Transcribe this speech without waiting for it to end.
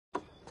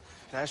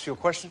Can I ask you a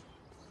question?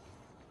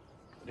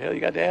 What the hell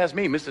you got to ask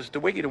me? Mr.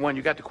 Stewicki, the one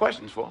you got the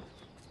questions for.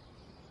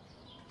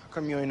 How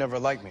come you ain't never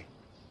liked me?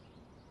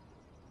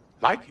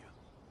 Like you?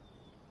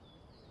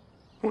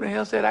 Who the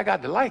hell said I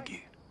got to like you?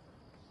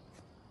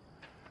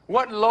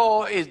 What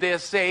law is there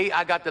say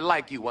I got to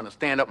like you? Want to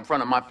stand up in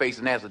front of my face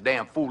and ask a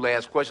damn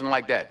fool-ass question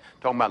like that?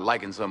 Talking about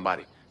liking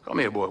somebody. Come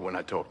here, boy, when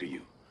I talk to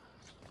you.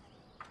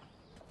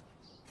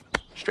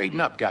 Straighten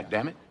up,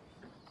 goddammit.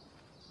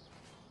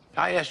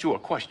 I asked you a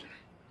question.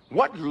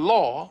 What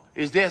law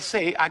is there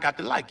say I got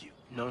to like you?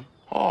 None.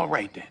 All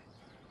right, then.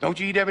 Don't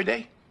you eat every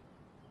day?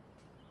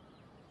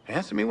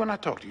 Answer me when I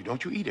talk to you.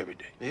 Don't you eat every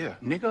day? Yeah.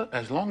 Nigga,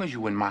 as long as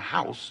you in my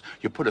house,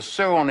 you put a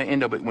sir on the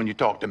end of it when you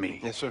talk to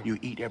me. Yes, sir. You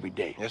eat every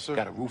day. Yes, sir.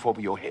 Got a roof over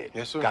your head.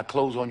 Yes, sir. Got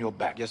clothes on your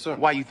back. Yes, sir.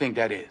 Why you think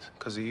that is?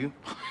 Because of you?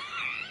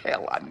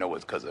 Hell, I know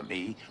it's because of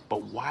me.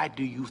 But why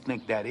do you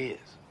think that is?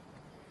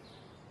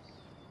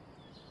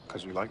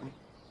 Because you like me?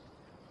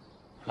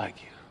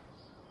 Like you.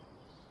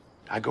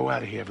 I go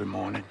out of here every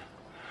morning.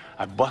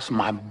 I bust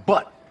my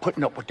butt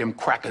putting up with them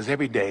crackers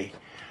every day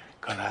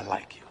because I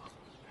like you.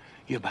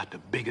 You're about the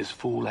biggest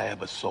fool I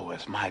ever saw.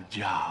 It's my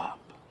job.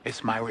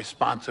 It's my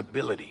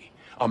responsibility.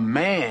 A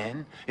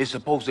man is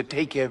supposed to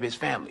take care of his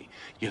family.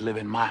 You live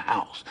in my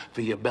house,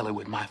 fill your belly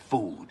with my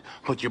food,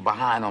 put your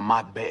behind on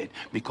my bed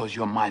because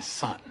you're my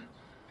son.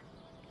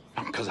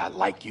 Not because I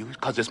like you,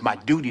 because it's my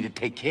duty to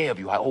take care of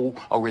you. I owe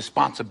a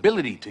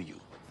responsibility to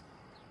you.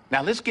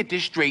 Now, let's get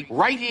this straight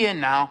right here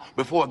and now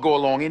before I go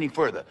along any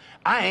further.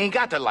 I ain't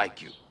got to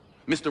like you.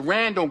 Mr.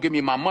 Rand don't give me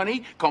my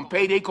money come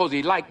payday because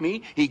he like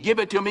me. He give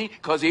it to me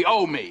because he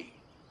owe me.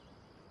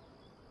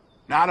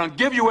 Now, I don't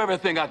give you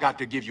everything I got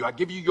to give you. I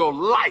give you your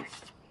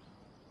life.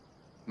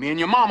 Me and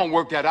your mama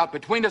worked that out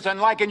between us, and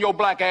liking your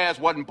black ass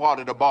wasn't part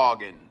of the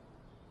bargain.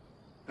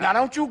 Now,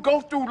 don't you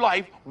go through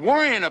life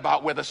worrying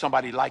about whether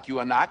somebody like you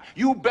or not.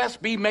 You best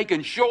be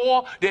making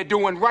sure they're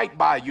doing right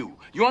by you.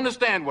 You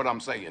understand what I'm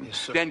saying? Yes,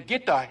 sir. Then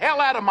get the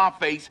hell out of my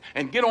face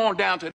and get on down to